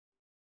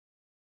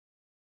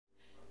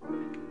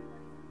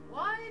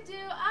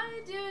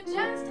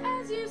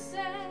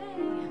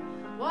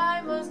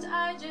must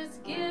I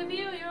just give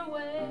you your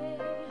way?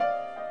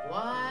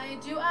 Why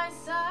do I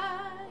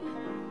sigh?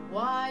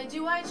 Why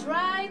do I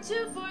try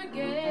to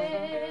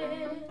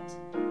forget?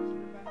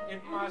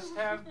 It must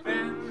have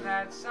been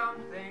that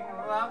something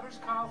lovers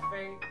call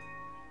fate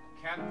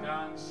kept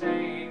on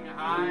saying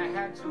I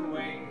had to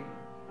wait.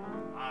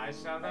 I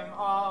saw them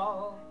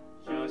all,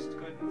 just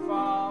couldn't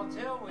fall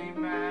till we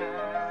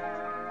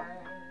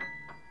met.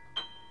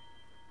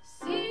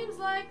 Seems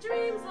like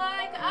dreams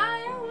like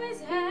I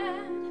always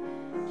had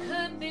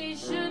could be,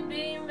 should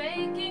be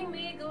making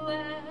me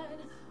glad.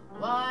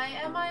 Why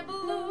am I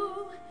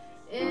blue?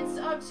 It's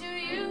up to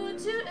you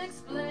to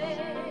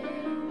explain.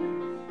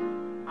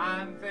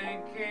 I'm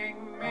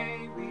thinking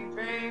maybe,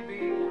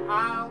 baby,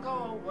 I'll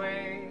go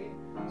away.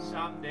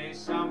 Someday,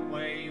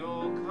 someway,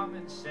 you'll come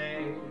and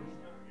say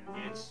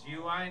it's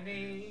you I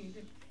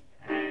need,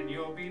 and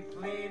you'll be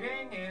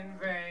pleading in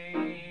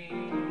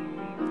vain.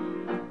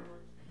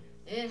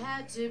 It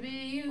had to be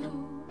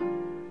you.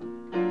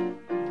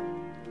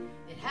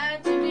 It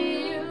had to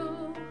be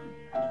you.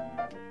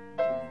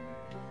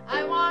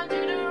 I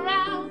wandered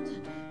around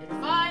and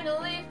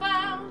finally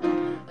found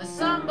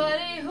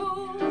somebody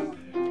who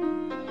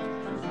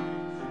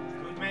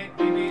could make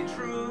me be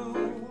true,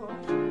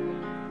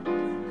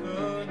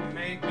 could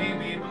make me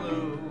be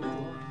blue,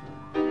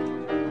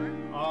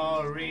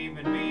 or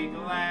even be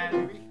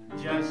glad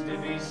just to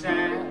be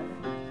sad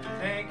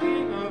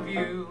thinking of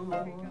you.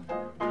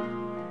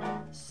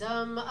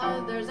 Some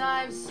others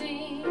I've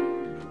seen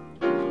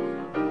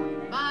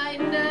might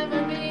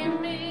never be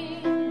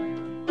me,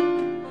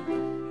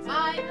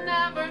 might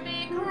never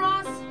be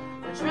cross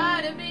or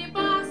try to be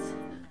boss,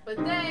 but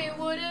they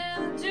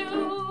wouldn't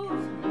do.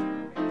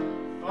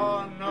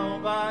 For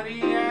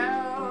nobody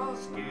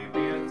else gave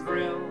me a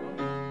thrill.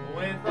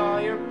 With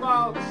all your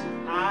faults,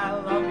 I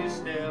love you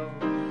still.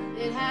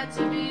 It had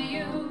to be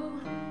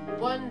you,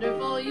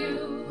 wonderful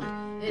you.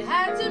 It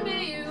had to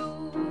be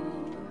you.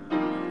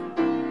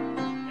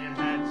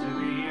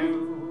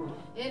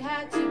 It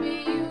had to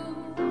be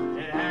you.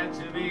 It had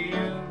to be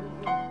you.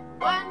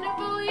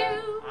 Wonderful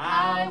you.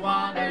 I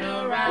wandered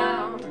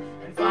around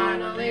and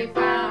finally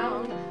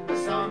found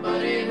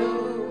somebody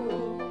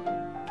who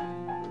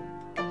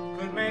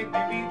could make me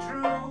be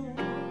true,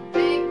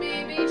 make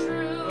me be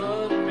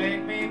true, could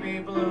make me be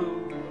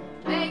blue,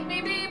 make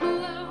me be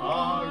blue,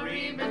 or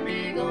even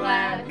be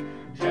glad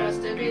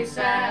just to be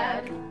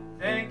sad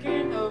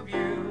thinking of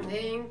you,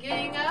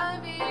 thinking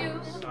of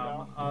you.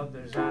 Some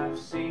others I've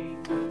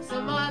seen,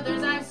 some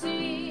others I've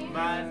seen,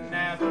 might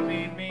never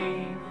be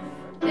mean,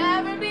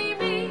 never be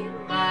mean,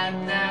 might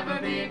never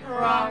be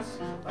cross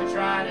or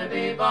try to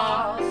be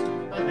boss,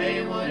 but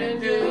they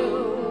wouldn't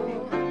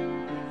do.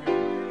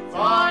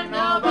 For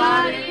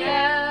nobody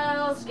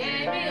else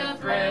gave me a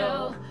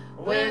thrill.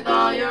 With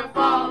all your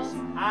faults,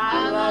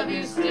 I love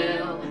you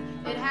still.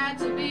 It had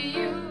to be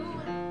you,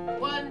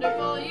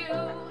 wonderful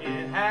you.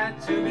 It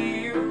had to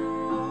be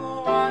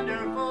you,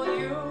 wonderful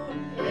you.